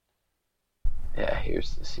Yeah,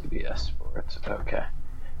 here's the CBS Sports. Okay.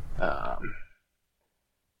 Um,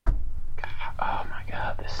 oh my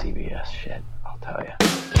God, the CBS shit. I'll tell you.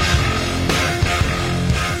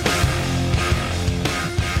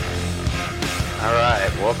 All right,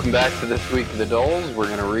 welcome back to This Week of the Doles. We're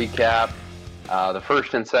going to recap the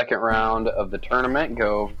first and second round of the tournament,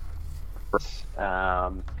 go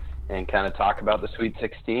and kind of talk about the Sweet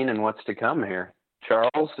 16 and what's to come here.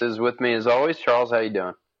 Charles is with me as always. Charles, how you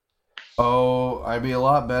doing? Oh, I'd be a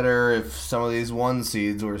lot better if some of these one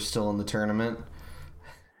seeds were still in the tournament.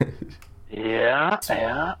 Yeah, It's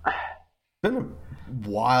yeah. been a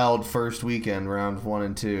wild first weekend, round 1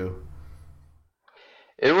 and 2.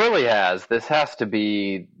 It really has. This has to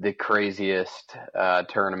be the craziest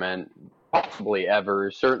tournament possibly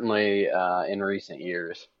ever, certainly in recent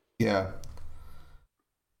years. Yeah.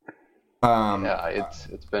 Um. Yeah,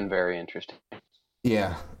 it's been very interesting.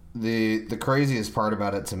 Yeah. The craziest part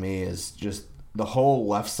about it to me is just the whole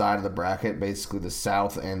left side of the bracket, basically the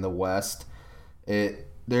South and the West.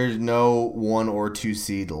 There's no 1 or 2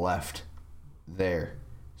 seed left there.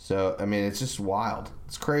 So I mean, it's just wild.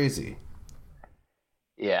 It's crazy.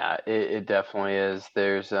 Yeah, it definitely is.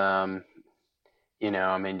 There's I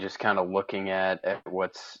mean, just kind of looking at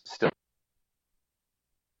what's still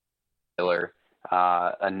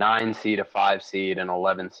a 9 seed, a 5 seed, an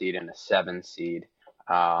 11 seed, and a 7 seed.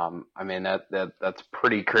 I mean that's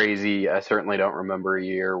pretty crazy. I certainly don't remember a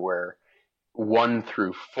year where 1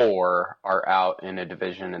 through 4 are out in a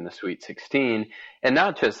division in the Sweet 16, and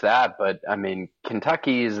not just that, but I mean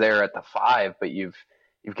Kentucky is there at the 5, but you've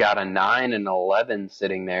got a 9 and 11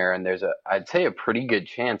 sitting there, and there's I'd say a pretty good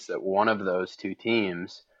chance that one of those two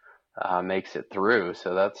teams makes it through.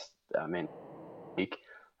 So that's, I mean,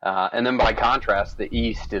 and then by contrast, the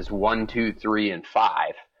East is 1, 2, 3, and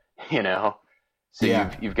 5. You know, so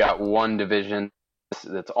Yeah. you've got one division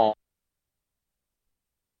that's all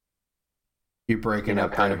You're breaking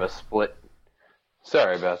up kind of there. a split.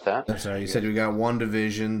 Sorry about that. I'm sorry. You said we got one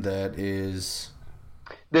division that is.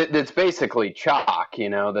 That's basically chalk.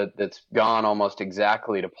 That's gone almost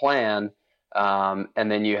exactly to plan.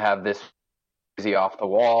 And then you have this crazy off the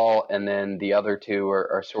wall, and then the other two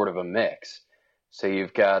are sort of a mix. So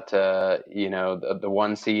you've got, the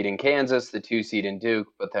 1 seed in Kansas, the 2 seed in Duke,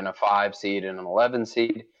 but then a 5 seed and an 11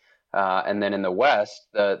 seed. And then in the West,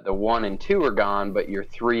 the 1 and 2 are gone, but your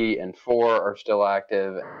 3 and 4 are still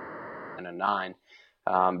active, and a 9.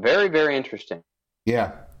 Very, very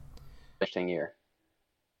Yeah. interesting year.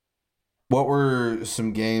 What were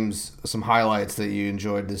some games, some highlights that you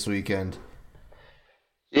enjoyed this weekend?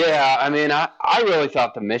 Yeah, I mean, I really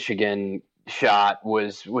thought the Michigan shot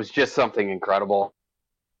was just something incredible.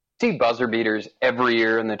 See buzzer beaters every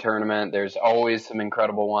year in the tournament. There's always some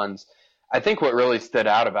incredible ones. I think what really stood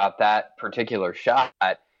out about that particular shot,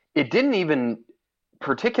 it didn't even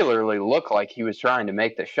particularly look like he was trying to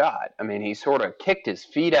make the shot. I mean, he sort of kicked his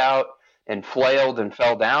feet out and flailed and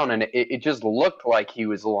fell down, and it just looked like he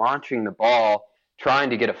was launching the ball trying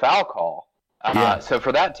to get a foul call. Yeah. So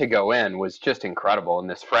for that to go in was just incredible. And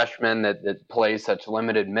this freshman that plays such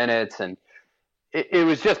limited minutes, and it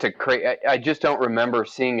was just a crazy. I just don't remember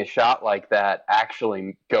seeing a shot like that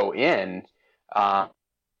actually go in. Uh,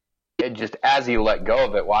 it just as he let go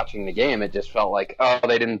of it, watching the game, it just felt like, oh,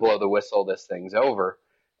 they didn't blow the whistle. This thing's over.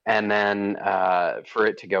 And then for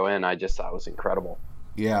it to go in, I just thought was incredible.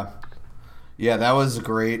 Yeah. Yeah, that was a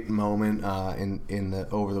great moment in the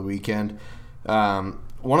over the weekend.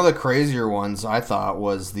 One of the crazier ones I thought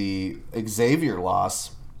was the Xavier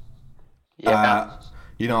loss. Yeah, Uh,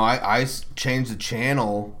 I changed the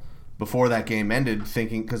channel before that game ended,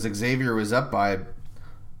 thinking because Xavier was up by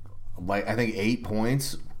like I think 8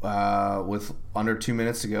 points with under 2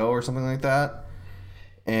 minutes to go or something like that,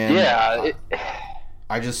 and yeah.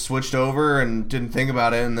 I just switched over and didn't think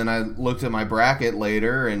about it, and then I looked at my bracket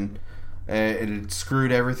later, and it had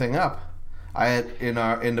screwed everything up. I had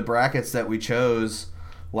in the brackets that we chose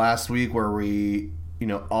last week, where we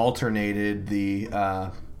alternated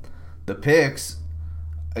the picks.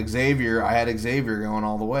 I had Xavier going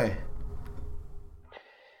all the way.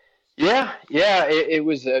 Yeah. It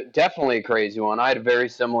was definitely a crazy one. I had a very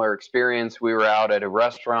similar experience. We were out at a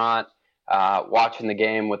restaurant watching the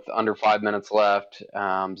game with under 5 minutes left.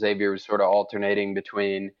 Xavier was sort of alternating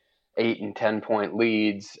between 8 and 10 point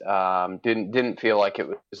leads. Didn't feel like it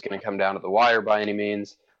was going to come down to the wire by any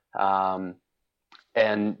means. Um,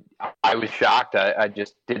 and I was shocked. I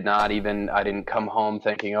just did not even. I didn't come home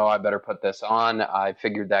thinking, "Oh, I better put this on." I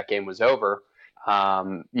figured that game was over.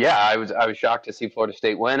 Yeah, I was shocked to see Florida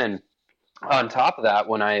State win, and on top of that,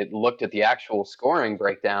 when I looked at the actual scoring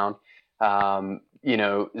breakdown,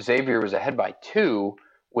 Xavier was ahead by 2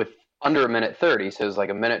 with under a minute 30, so it was like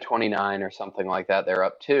a minute 29 or something like that. They're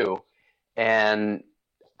up two, and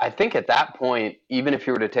I think at that point, even if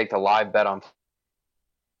you were to take the live bet on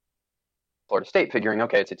Florida State, figuring,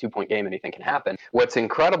 okay, it's a 2 point game, anything can happen. What's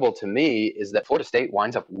incredible to me is that Florida State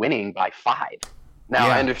winds up winning by 5. Now,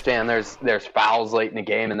 I understand there's fouls late in the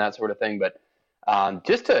game and that sort of thing, but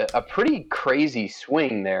just a pretty crazy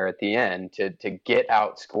swing there at the end to get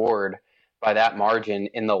outscored by that margin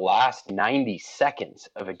in the last 90 seconds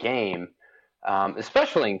of a game,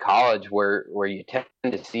 especially in college where you tend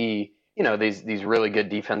to see these really good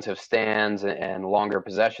defensive stands and longer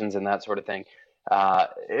possessions and that sort of thing.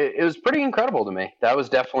 It was pretty incredible to me. That was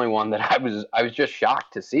definitely one that I was just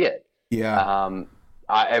shocked to see it. Yeah.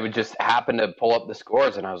 I would just happen to pull up the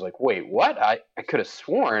scores, and I was like, wait, what? I could have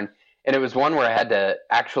sworn. And it was one where I had to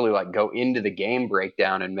actually like go into the game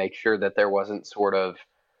breakdown and make sure that there wasn't sort of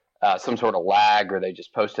some sort of lag or they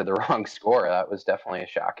just posted the wrong score. That was definitely a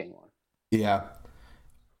shocking one. Yeah.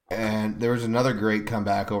 And there was another great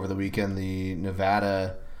comeback over the weekend, the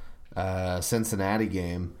Nevada Cincinnati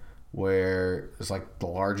game, where it was like the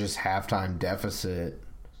largest halftime deficit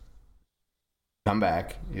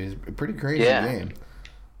comeback. It was a pretty crazy game.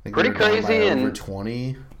 I think pretty crazy, and over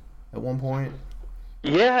 20 at one point.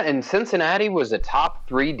 Yeah, and Cincinnati was a top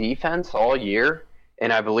 3 defense all year,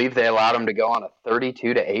 and I believe they allowed them to go on a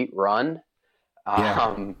 32-8 run.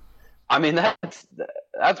 Yeah. I mean, that's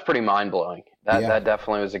pretty mind blowing. That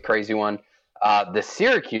definitely was a crazy one. The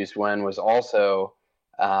Syracuse win was also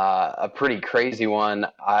a pretty crazy one.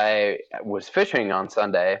 I was fishing on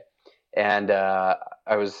Sunday, and I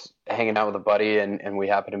was hanging out with a buddy, and we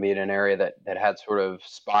happened to be in an area that had sort of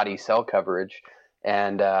spotty cell coverage.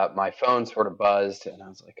 And my phone sort of buzzed, and I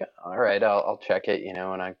was like, all right, I'll check it,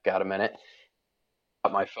 and I got a minute.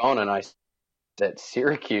 Got my phone, and I saw that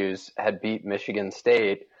Syracuse had beat Michigan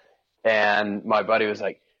State, and my buddy was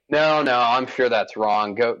like, no, I'm sure that's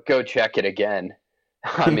wrong. Go check it again.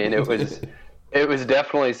 I mean, it was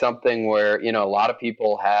definitely something where, a lot of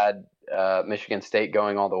people had Michigan State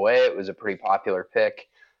going all the way. It was a pretty popular pick,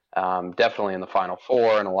 definitely in the Final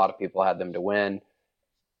Four, and a lot of people had them to win.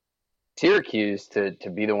 Syracuse to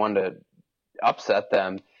be the one to upset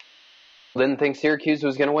them. Didn't think Syracuse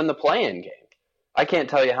was going to win the play-in game. I can't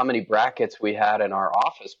tell you how many brackets we had in our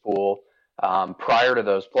office pool prior to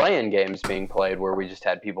those play-in games being played, where we just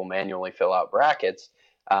had people manually fill out brackets.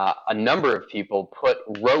 A number of people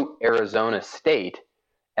wrote Arizona State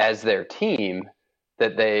as their team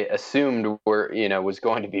that they assumed was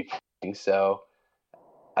going to be playing. So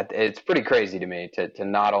it's pretty crazy to me to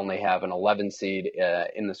not only have an 11 seed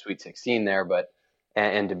in the Sweet 16 there,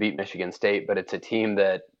 and to beat Michigan State, but it's a team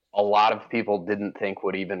that a lot of people didn't think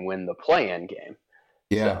would even win the play-in game.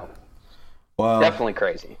 Yeah. So, well, definitely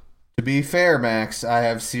crazy. To be fair, Max, I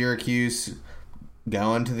have Syracuse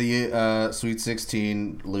going to the Sweet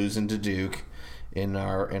 16, losing to Duke in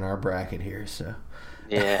our bracket here. So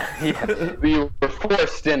yeah, we were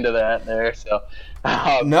forced into that there. So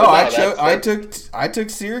I took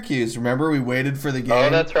Syracuse. Remember, we waited for the game. Oh,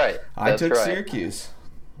 that's right. I took Syracuse.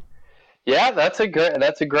 Yeah, that's a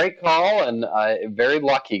great call, and a very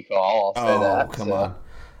lucky call. I'll say that. Oh, come on.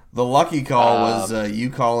 The lucky call was you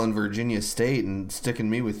calling Virginia State and sticking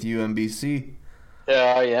me with UMBC.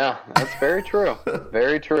 Yeah, that's very true.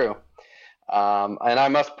 Very true. And I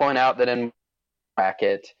must point out that in my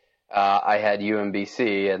bracket, I had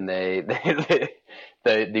UMBC, and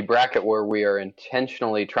the bracket where we are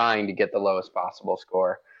intentionally trying to get the lowest possible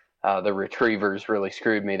score. The Retrievers really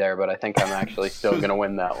screwed me there, but I think I'm actually still going to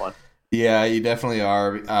win that one. Yeah, you definitely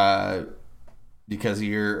are, because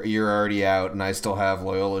you're already out, and I still have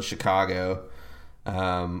Loyola Chicago,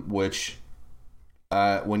 which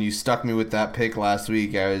when you stuck me with that pick last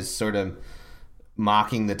week, I was sort of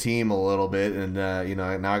mocking the team a little bit, and now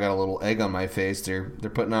I got a little egg on my face. They're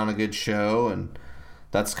putting on a good show, and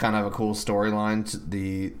that's kind of a cool storyline.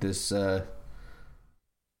 This sort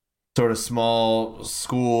of small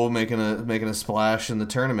school making a splash in the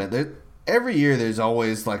tournament. Every year there's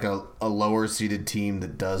always like a lower seeded team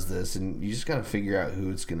that does this, and you just got to figure out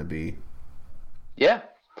who it's going to be. Yeah,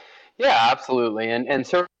 absolutely. And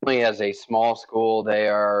certainly as a small school, they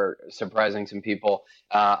are surprising some people.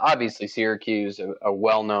 Obviously, Syracuse, a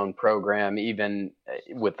well-known program, even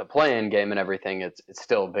with the play-in game and everything, it's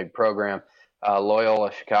still a big program.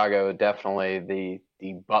 Loyola Chicago, definitely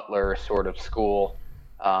the Butler sort of school,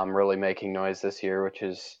 really making noise this year, which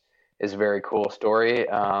is a very cool story.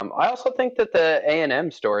 I also think that the A&M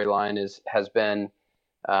storyline has been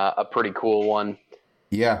a pretty cool one.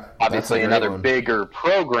 Yeah, obviously another bigger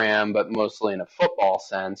program, but mostly in a football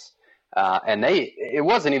sense. And it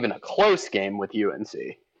wasn't even a close game with UNC.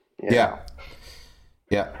 Yeah.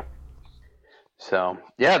 So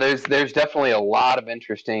yeah, there's definitely a lot of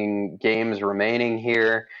interesting games remaining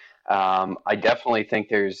here. I definitely think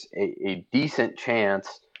there's a decent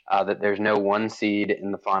chance that there's no one seed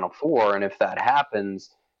in the Final Four, and if that happens,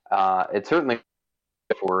 it's certainly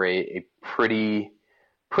for a pretty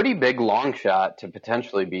big long shot to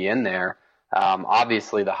potentially be in there.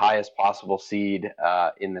 Obviously, the highest possible seed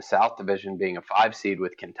in the South Division being a 5 seed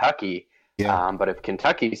with Kentucky. Yeah. But if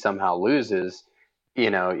Kentucky somehow loses,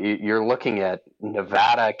 you're looking at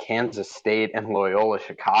Nevada, Kansas State, and Loyola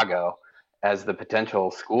Chicago as the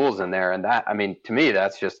potential schools in there. And that, I mean, to me,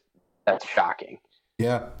 that's shocking.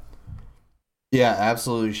 Yeah. Yeah,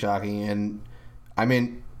 absolutely shocking. And I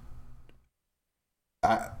mean,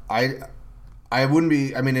 I I wouldn't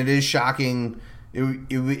be. I mean, it is shocking.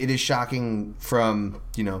 It is shocking from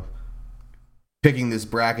picking this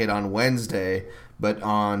bracket on Wednesday, but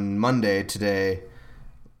on Monday today,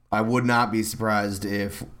 I would not be surprised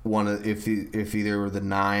if if either the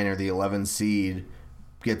 9 or the 11 seed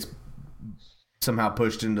gets somehow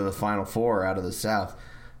pushed into the Final Four out of the South.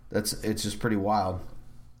 It's just pretty wild.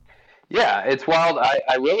 Yeah, it's wild.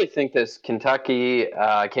 I really think this Kentucky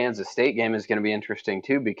Kansas State game is going to be interesting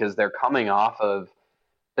too because they're coming off of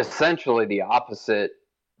essentially the opposite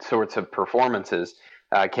sorts of performances.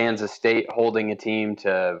 Kansas State holding a team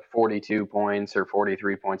to 42 points or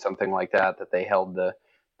 43 points, something like that they held the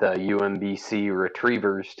UMBC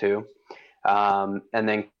Retrievers to, and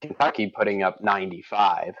then Kentucky putting up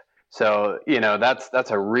 95. So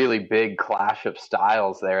that's a really big clash of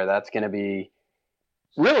styles there. That's going to be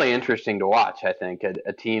really interesting to watch. I think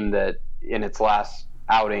a team that in its last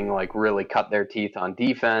outing like really cut their teeth on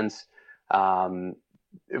defense.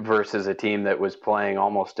 Versus a team that was playing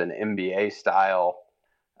almost an NBA style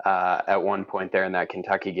at one point there in that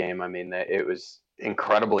Kentucky game. I mean, it was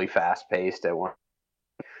incredibly fast paced at one,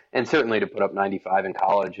 and certainly to put up 95 in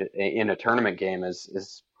college in a tournament game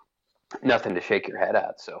is nothing to shake your head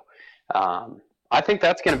at. So I think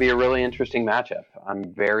that's going to be a really interesting matchup.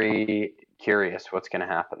 I'm very curious what's going to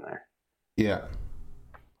happen there. Yeah.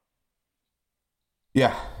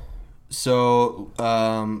 Yeah. So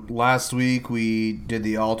last week we did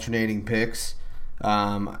the alternating picks.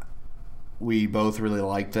 We both really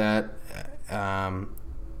liked that. I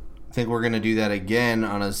think we're going to do that again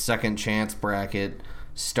on a second chance bracket,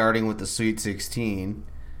 starting with the Sweet 16.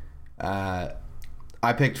 I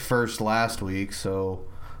picked first last week, so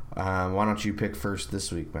why don't you pick first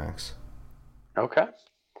this week, Max? Okay.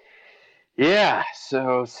 Yeah,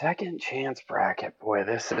 so second chance bracket. Boy,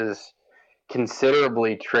 this is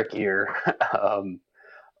considerably trickier.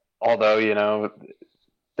 Although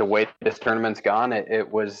the way this tournament's gone,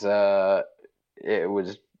 it was not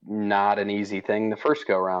an easy thing the first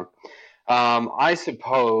go round. I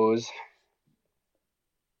suppose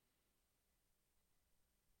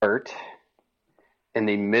in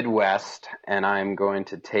the Midwest, and I'm going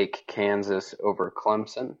to take Kansas over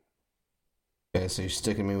Clemson. Okay, so you're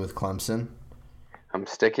sticking me with Clemson? I'm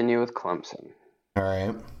sticking you with Clemson. All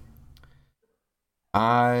right.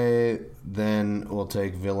 I then will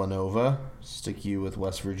take Villanova, stick you with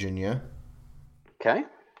West Virginia. Okay.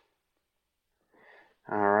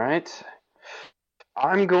 All right.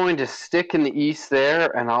 I'm going to stick in the East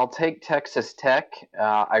there, and I'll take Texas Tech.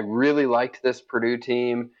 I really liked this Purdue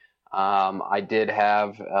team. I did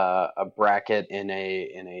have a bracket in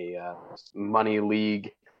a money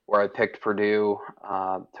league where I picked Purdue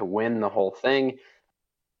to win the whole thing.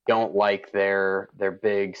 Don't like their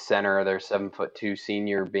big center, their 7'2"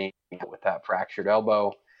 senior being with that fractured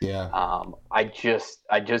elbow. Yeah. I just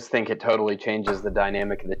think it totally changes the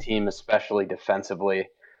dynamic of the team, especially defensively.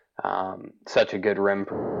 Such a good rim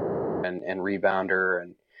and rebounder,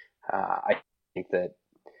 and I think that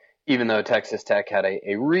even though Texas Tech had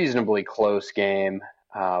a reasonably close game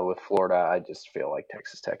with Florida, I just feel like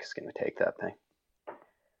Texas Tech is going to take that thing.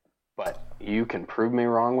 But you can prove me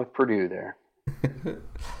wrong with Purdue there.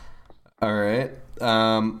 All right.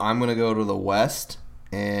 I'm going to go to the West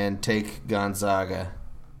and take Gonzaga.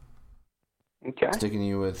 Okay. Sticking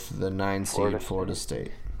you with the 9 seed Florida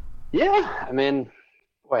State. Yeah, I mean,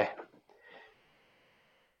 boy.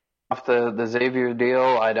 Off the Xavier deal,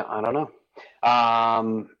 I don't know.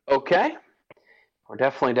 Okay. We're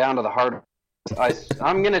definitely down to the hard.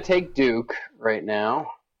 I'm going to take Duke right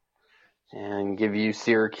now and give you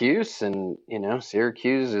Syracuse. And,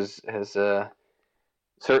 Syracuse has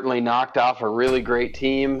certainly knocked off a really great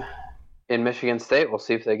team in Michigan State. We'll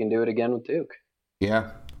see if they can do it again with Duke.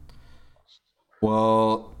 Yeah.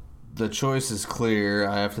 Well, the choice is clear.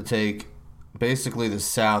 I have to take basically the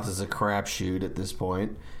South as a crapshoot at this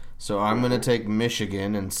point. So I'm going to take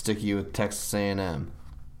Michigan and stick you with Texas A&M.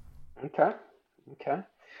 Okay.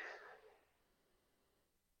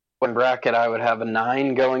 One bracket, I would have a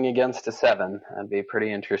 9 going against a 7. That'd be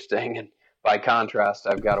pretty interesting. And by contrast,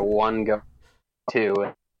 I've got a 1 going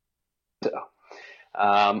 2. So,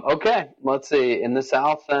 okay, let's see. In the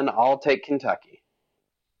South, then I'll take Kentucky.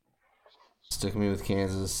 Stick me with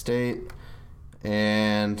Kansas State,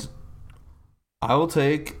 and I'll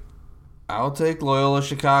take Loyola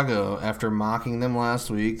Chicago. After mocking them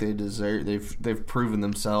last week, they've proven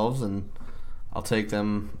themselves, and I'll take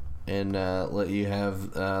them and let you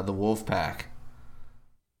have the Wolfpack.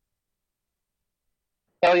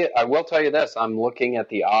 I will tell you this. I'm looking at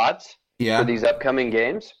the odds for these upcoming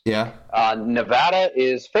games. Yeah. Nevada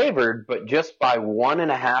is favored, but just by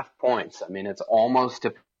 1.5 points. I mean, it's almost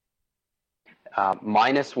a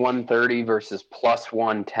minus 130 versus plus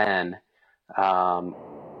 110.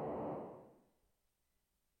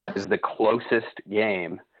 Is the closest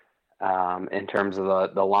game in terms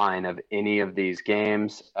of the line of any of these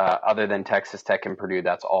games, other than Texas Tech and Purdue.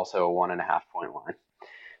 That's also a 1.5 point line.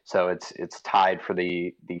 So it's tied for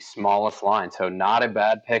the smallest line. So not a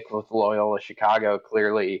bad pick with Loyola Chicago.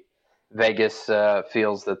 Clearly, Vegas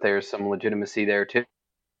feels that there's some legitimacy there too.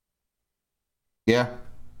 Yeah.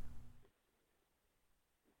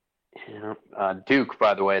 Yeah. Duke,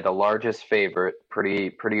 by the way, the largest favorite,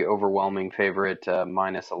 pretty overwhelming favorite,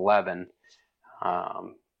 minus 11.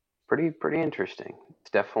 Pretty interesting. It's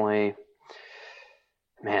definitely.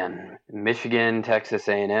 Man, Michigan, Texas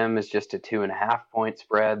A&M is just a 2.5 point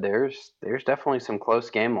spread. There's definitely some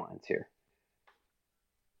close game lines here.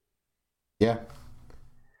 Yeah.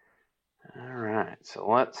 All right, so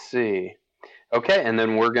let's see. Okay, and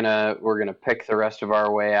then we're gonna pick the rest of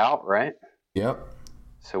our way out, right? Yep.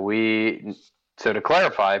 So to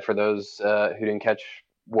clarify for those who didn't catch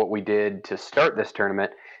what we did to start this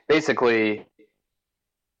tournament, basically.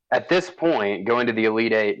 At this point, going to the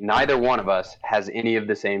Elite Eight, neither one of us has any of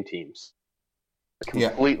the same teams.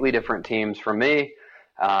 Completely different teams from me,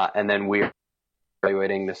 and then we're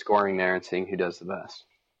evaluating the scoring there and seeing who does the best.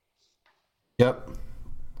 Yep.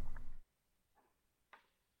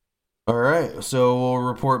 All right, so we'll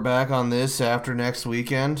report back on this after next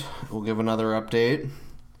weekend. We'll give another update.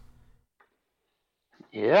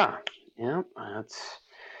 Yeah,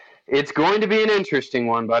 it's going to be an interesting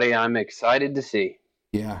one, buddy. I'm excited to see.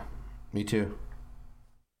 Yeah, me too.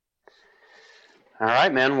 All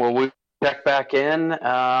right, man. Well, we'll check back in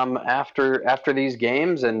after these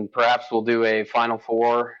games, and perhaps we'll do a Final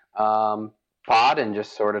Four pod and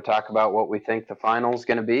just sort of talk about what we think the final is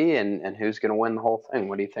going to be and who's going to win the whole thing.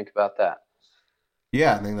 What do you think about that?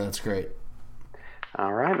 Yeah, I think that's great.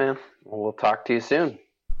 All right, man. Well, we'll talk to you soon.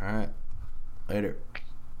 All right. Later.